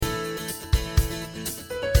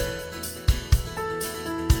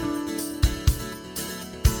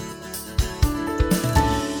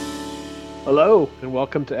Hello, and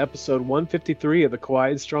welcome to episode 153 of the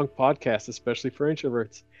Quiet and Strong podcast, especially for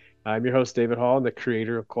introverts. I'm your host, David Hall, and the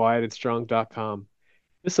creator of quietandstrong.com.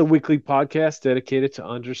 This is a weekly podcast dedicated to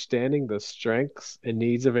understanding the strengths and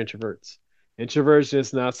needs of introverts. Introversion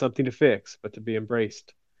is not something to fix, but to be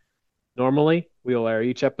embraced. Normally, we'll air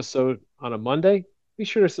each episode on a Monday. Be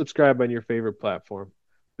sure to subscribe on your favorite platform.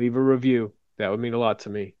 Leave a review. That would mean a lot to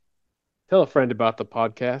me. Tell a friend about the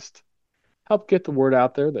podcast. Help get the word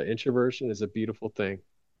out there that introversion is a beautiful thing.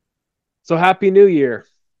 So happy New Year.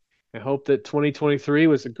 I hope that 2023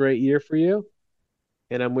 was a great year for you,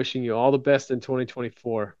 and I'm wishing you all the best in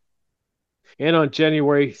 2024. And on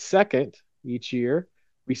January 2nd, each year,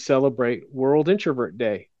 we celebrate World Introvert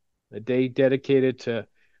Day, a day dedicated to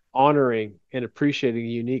honoring and appreciating the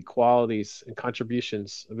unique qualities and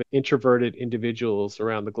contributions of introverted individuals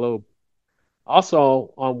around the globe.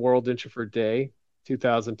 Also, on World Introvert Day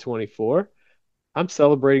 2024, I'm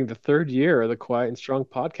celebrating the third year of the Quiet and Strong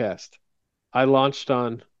podcast. I launched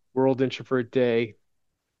on World Introvert Day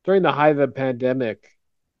during the height of the pandemic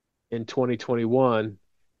in 2021,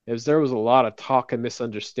 as there was a lot of talk and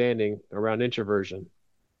misunderstanding around introversion,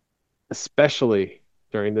 especially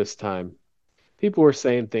during this time. People were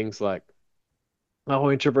saying things like, oh,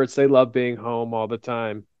 introverts, they love being home all the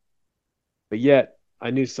time. But yet,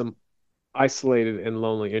 I knew some isolated and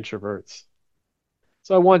lonely introverts.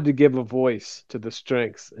 So I wanted to give a voice to the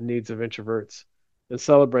strengths and needs of introverts and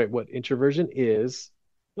celebrate what introversion is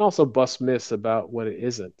and also bust myths about what it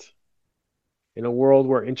isn't. In a world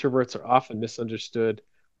where introverts are often misunderstood,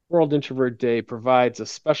 World Introvert Day provides a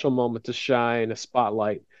special moment to shine a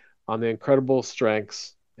spotlight on the incredible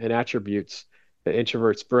strengths and attributes that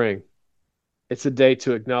introverts bring. It's a day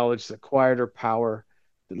to acknowledge the quieter power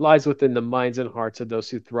that lies within the minds and hearts of those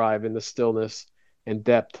who thrive in the stillness and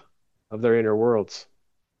depth of their inner worlds.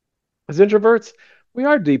 As introverts, we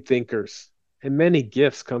are deep thinkers, and many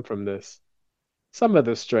gifts come from this. Some of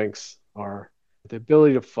the strengths are the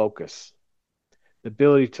ability to focus, the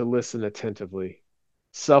ability to listen attentively,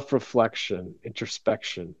 self reflection,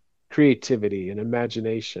 introspection, creativity, and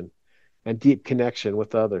imagination, and deep connection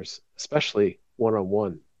with others, especially one on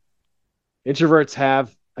one. Introverts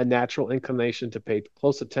have a natural inclination to pay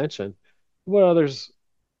close attention to what others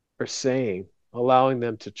are saying, allowing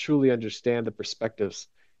them to truly understand the perspectives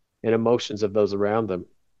and emotions of those around them.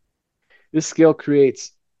 This skill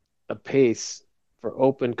creates a pace for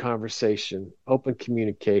open conversation, open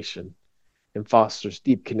communication, and fosters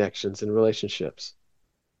deep connections and relationships.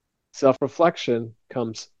 Self reflection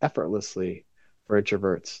comes effortlessly for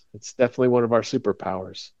introverts. It's definitely one of our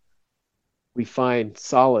superpowers. We find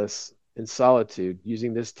solace in solitude,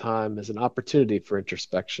 using this time as an opportunity for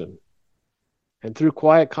introspection. And through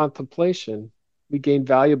quiet contemplation, we gain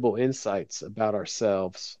valuable insights about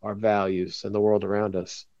ourselves, our values, and the world around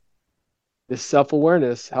us. This self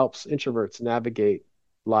awareness helps introverts navigate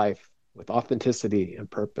life with authenticity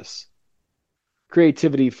and purpose.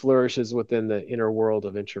 Creativity flourishes within the inner world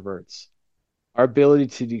of introverts. Our ability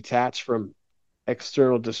to detach from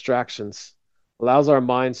external distractions allows our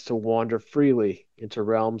minds to wander freely into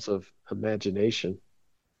realms of imagination.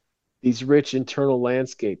 These rich internal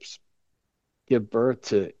landscapes give birth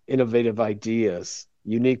to innovative ideas,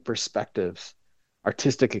 unique perspectives,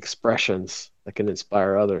 artistic expressions that can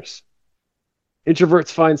inspire others.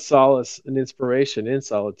 Introverts find solace and inspiration in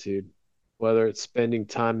solitude, whether it's spending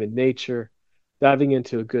time in nature, diving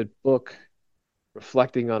into a good book,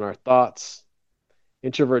 reflecting on our thoughts.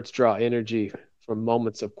 Introverts draw energy from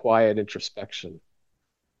moments of quiet introspection.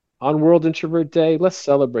 On World Introvert Day, let's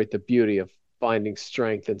celebrate the beauty of finding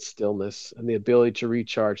strength in stillness and the ability to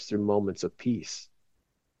recharge through moments of peace.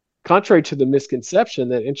 Contrary to the misconception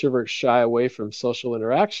that introverts shy away from social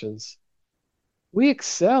interactions, we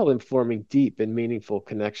excel in forming deep and meaningful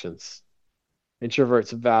connections.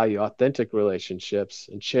 Introverts value authentic relationships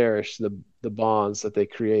and cherish the bonds that they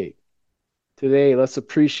create. Today, let's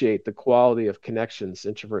appreciate the quality of connections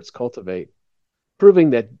introverts cultivate,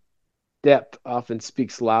 proving that depth often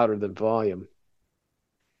speaks louder than volume.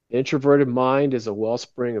 The introverted mind is a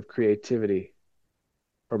wellspring of creativity.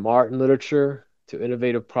 From art and literature to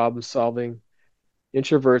innovative problem solving,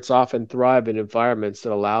 introverts often thrive in environments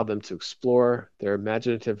that allow them to explore their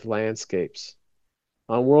imaginative landscapes.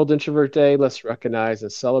 On World Introvert Day, let's recognize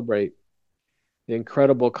and celebrate the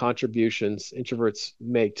incredible contributions introverts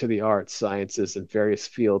make to the arts, sciences, and various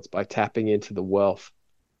fields by tapping into the wealth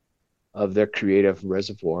of their creative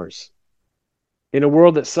reservoirs. In a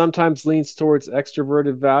world that sometimes leans towards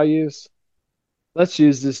extroverted values, let's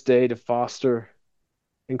use this day to foster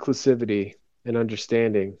inclusivity and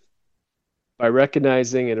understanding. By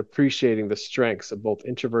recognizing and appreciating the strengths of both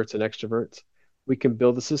introverts and extroverts, we can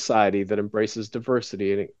build a society that embraces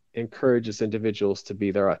diversity and encourages individuals to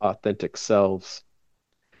be their authentic selves.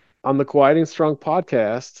 On the Quiet and Strong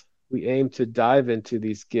podcast, we aim to dive into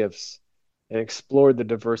these gifts and explore the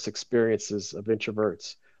diverse experiences of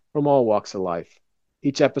introverts from all walks of life.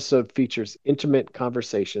 Each episode features intimate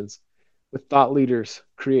conversations with thought leaders,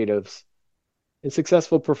 creatives, and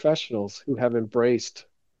successful professionals who have embraced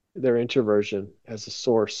their introversion as a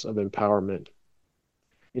source of empowerment.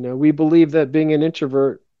 We believe that being an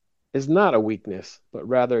introvert is not a weakness, but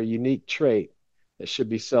rather a unique trait that should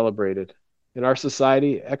be celebrated. In our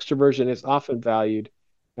society, extroversion is often valued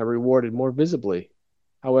and rewarded more visibly.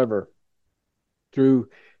 However, through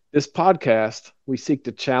this podcast, we seek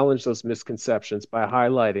to challenge those misconceptions by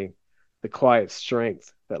highlighting the quiet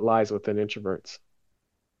strength that lies within introverts.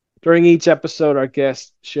 During each episode, our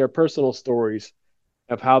guests share personal stories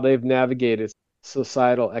of how they've navigated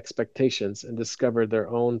societal expectations and discovered their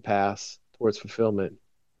own paths towards fulfillment.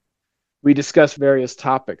 We discuss various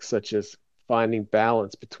topics such as finding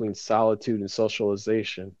balance between solitude and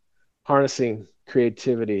socialization, harnessing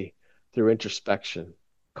creativity through introspection,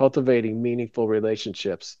 cultivating meaningful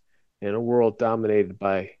relationships in a world dominated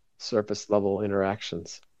by surface level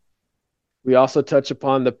interactions. We also touch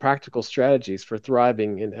upon the practical strategies for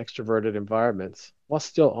thriving in extroverted environments while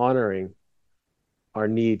still honoring our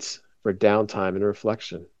needs for downtime and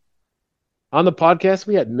reflection. On the podcast,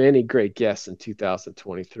 we had many great guests in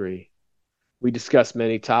 2023. We discussed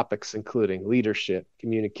many topics, including leadership,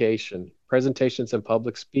 communication, presentations and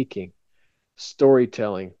public speaking,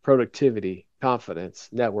 storytelling, productivity, confidence,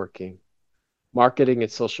 networking, marketing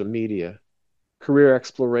and social media, career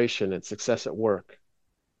exploration, and success at work,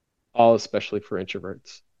 all especially for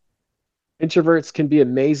introverts. Introverts can be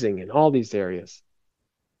amazing in all these areas.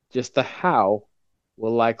 Just the how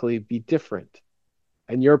will likely be different,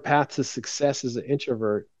 and your path to success as an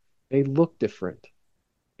introvert may look different.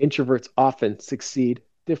 Introverts often succeed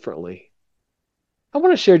differently. I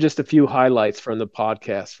want to share just a few highlights from the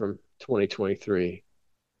podcast from 2023.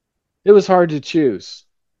 It was hard to choose,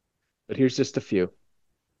 but here's just a few.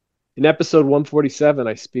 In episode 147,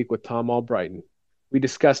 I speak with Tom Albrighton. We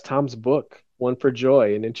discuss Tom's book, One for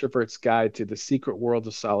Joy, An Introvert's Guide to the Secret World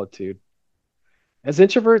of Solitude. As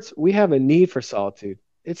introverts, we have a need for solitude.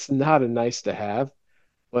 It's not a nice to have,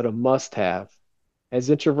 but a must have. As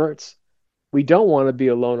introverts, we don't want to be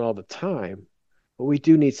alone all the time, but we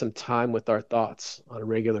do need some time with our thoughts on a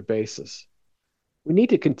regular basis. We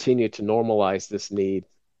need to continue to normalize this need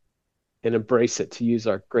and embrace it to use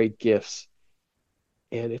our great gifts.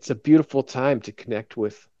 And it's a beautiful time to connect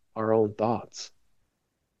with our own thoughts.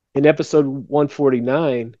 In episode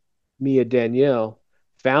 149, Mia Danielle,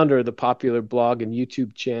 founder of the popular blog and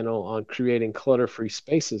YouTube channel on creating clutter-free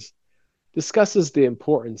spaces, discusses the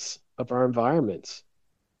importance of our environments,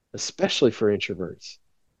 especially for introverts.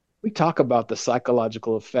 We talk about the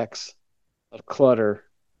psychological effects of clutter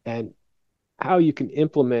and how you can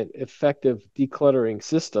implement effective decluttering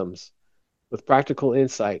systems with practical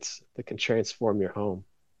insights that can transform your home.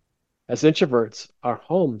 As introverts, our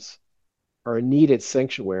homes are a needed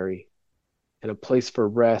sanctuary and a place for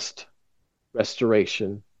rest,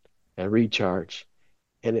 restoration, and recharge.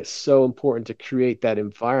 And it's so important to create that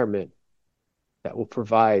environment that will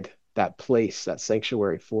provide that place, that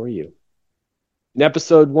sanctuary for you. In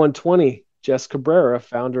episode 120, Jess Cabrera,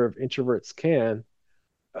 founder of Introverts Can,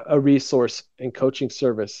 a resource and coaching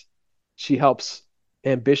service, she helps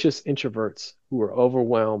ambitious introverts who are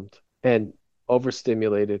overwhelmed and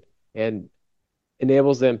overstimulated and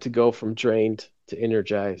enables them to go from drained to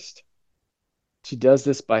energized. She does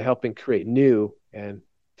this by helping create new and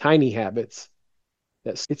tiny habits.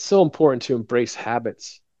 It's so important to embrace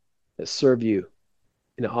habits that serve you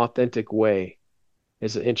in an authentic way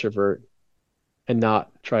as an introvert and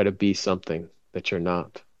not try to be something that you're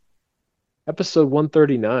not. Episode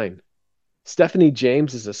 139. Stephanie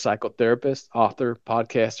James is a psychotherapist, author,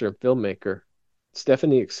 podcaster, and filmmaker.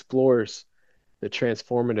 Stephanie explores the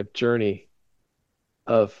transformative journey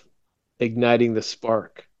of igniting the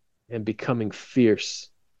spark and becoming fierce.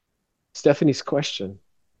 Stephanie's question: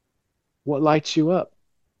 what lights you up?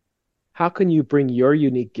 How can you bring your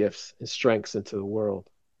unique gifts and strengths into the world?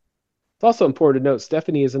 It's also important to note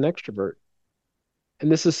Stephanie is an extrovert.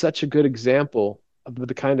 And this is such a good example of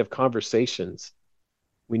the kind of conversations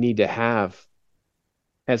we need to have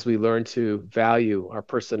as we learn to value our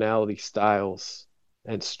personality styles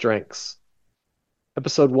and strengths.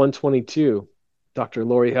 Episode 122, Dr.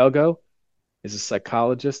 Lori Helgo is a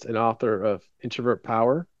psychologist and author of Introvert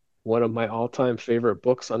Power, one of my all-time favorite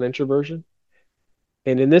books on introversion.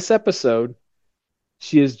 And in this episode,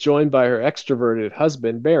 she is joined by her extroverted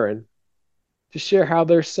husband, Baron, to share how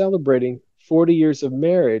they're celebrating 40 years of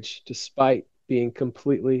marriage despite being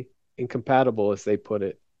completely incompatible, as they put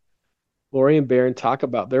it. Lori and Baron talk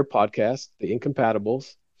about their podcast, The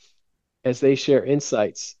Incompatibles, as they share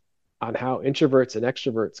insights on how introverts and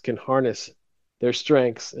extroverts can harness their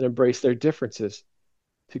strengths and embrace their differences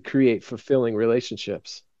to create fulfilling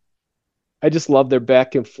relationships. I just love their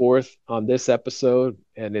back and forth on this episode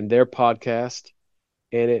and in their podcast,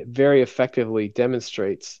 and it very effectively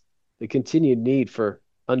demonstrates the continued need for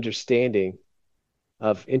understanding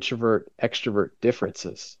of introvert extrovert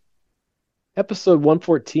differences. Episode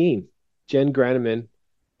 114, Jen Graneman,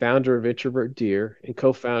 founder of Introvert Deer and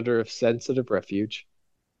co founder of Sensitive Refuge,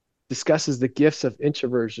 discusses the gifts of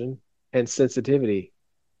introversion and sensitivity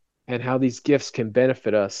and how these gifts can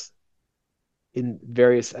benefit us in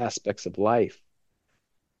various aspects of life.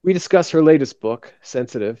 We discuss her latest book,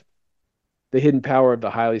 Sensitive, The Hidden Power of the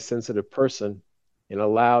Highly Sensitive Person in a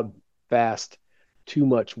Loud, Fast, Too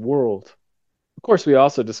Much World. Of course, we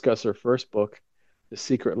also discuss her first book, The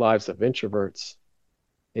Secret Lives of Introverts,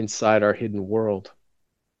 Inside Our Hidden World.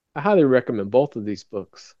 I highly recommend both of these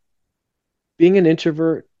books. Being an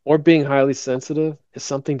introvert or being highly sensitive is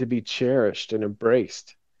something to be cherished and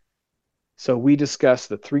embraced. So we discuss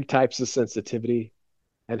the three types of sensitivity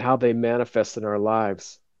and how they manifest in our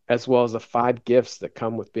lives, as well as the 5 gifts that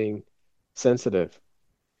come with being sensitive.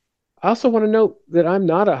 I also want to note that I'm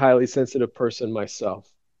not a highly sensitive person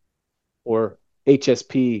myself, or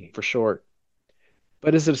HSP for short,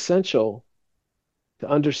 but it's essential to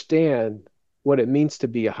understand what it means to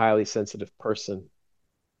be a highly sensitive person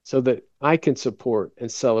so that I can support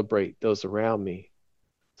and celebrate those around me.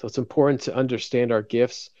 So it's important to understand our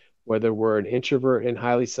gifts, whether we're an introvert and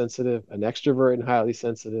highly sensitive, an extrovert and highly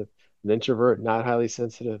sensitive, an introvert not highly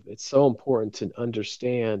sensitive. It's so important to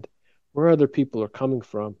understand where other people are coming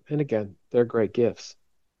from. And again, they're great gifts.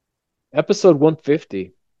 Episode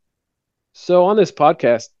 150. So on this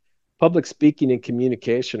podcast, public speaking and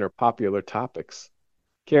communication are popular topics.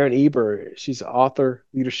 Karen Eber, she's an author,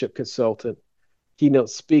 leadership consultant, keynote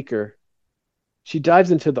speaker. She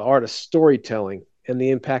dives into the art of storytelling and the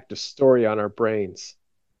impact of story on our brains.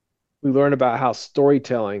 We learn about how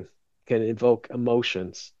storytelling can evoke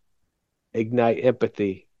emotions, ignite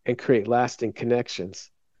empathy, and create lasting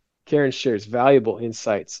connections. Karen shares valuable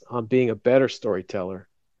insights on being a better storyteller,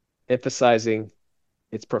 emphasizing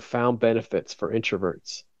its profound benefits for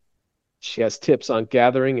introverts. She has tips on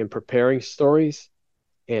gathering and preparing stories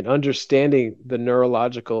and understanding the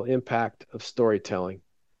neurological impact of storytelling.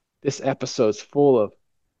 This episode is full of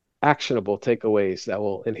actionable takeaways that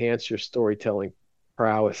will enhance your storytelling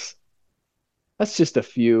prowess. That's just a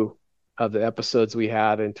few of the episodes we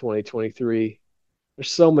had in 2023.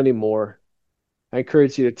 There's so many more. I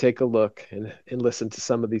encourage you to take a look and listen to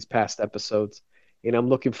some of these past episodes. And I'm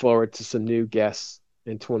looking forward to some new guests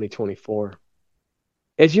in 2024.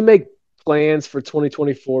 As you make plans for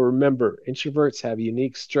 2024, remember, introverts have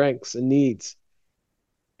unique strengths and needs,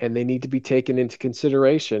 and they need to be taken into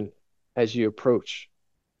consideration as you approach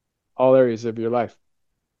all areas of your life.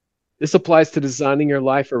 This applies to designing your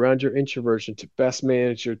life around your introversion to best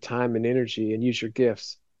manage your time and energy and use your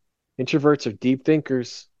gifts. Introverts are deep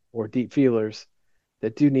thinkers or deep feelers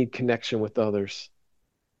that do need connection with others,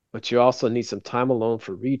 but you also need some time alone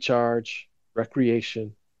for recharge,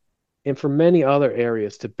 recreation, and for many other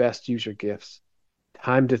areas to best use your gifts.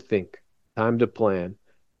 Time to think, time to plan,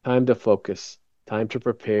 time to focus, time to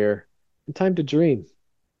prepare, and time to dream.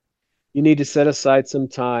 You need to set aside some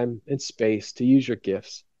time and space to use your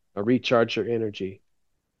gifts or recharge your energy.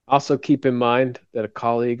 Also, keep in mind that a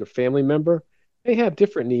colleague or family member may have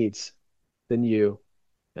different needs than you,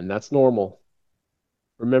 and that's normal.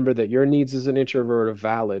 Remember that your needs as an introvert are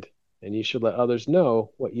valid, and you should let others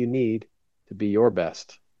know what you need to be your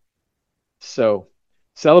best. So,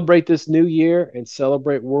 celebrate this new year and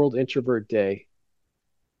celebrate World Introvert Day.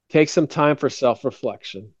 Take some time for self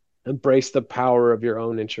reflection. Embrace the power of your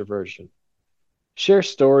own introversion. Share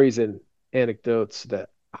stories and anecdotes that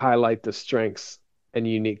highlight the strengths and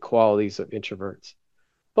unique qualities of introverts.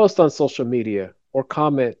 Post on social media or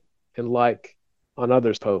comment and like on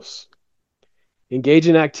others' posts. Engage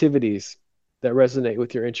in activities that resonate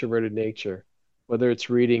with your introverted nature, whether it's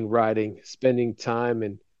reading, writing, spending time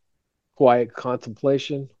in quiet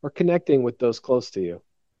contemplation, or connecting with those close to you.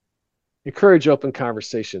 Encourage open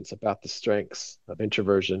conversations about the strengths of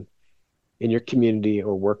introversion in your community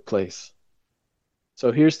or workplace.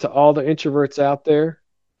 So here's to all the introverts out there,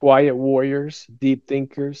 quiet warriors, deep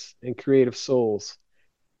thinkers, and creative souls.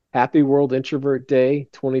 Happy World Introvert Day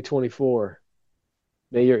 2024.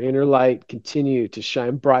 May your inner light continue to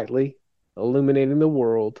shine brightly, illuminating the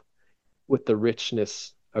world with the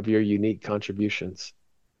richness of your unique contributions.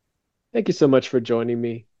 Thank you so much for joining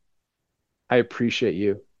me. I appreciate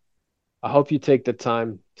you. I hope you take the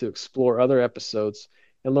time to explore other episodes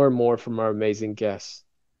and learn more from our amazing guests.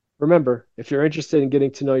 Remember, if you're interested in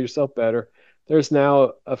getting to know yourself better, there's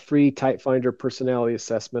now a free Type Finder personality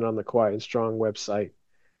assessment on the Quiet and Strong website.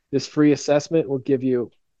 This free assessment will give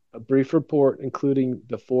you a brief report, including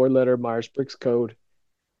the four-letter Myers-Briggs code,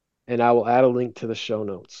 and I will add a link to the show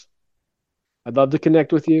notes. I'd love to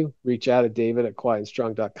connect with you. Reach out to David at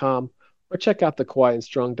quietandstrong.com or check out the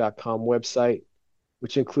quietandstrong.com website,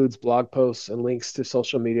 which includes blog posts and links to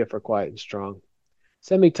social media for Quiet and Strong.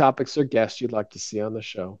 Send me topics or guests you'd like to see on the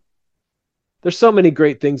show. There's so many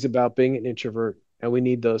great things about being an introvert, and we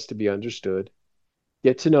need those to be understood.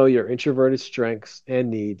 Get to know your introverted strengths and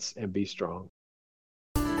needs and be strong.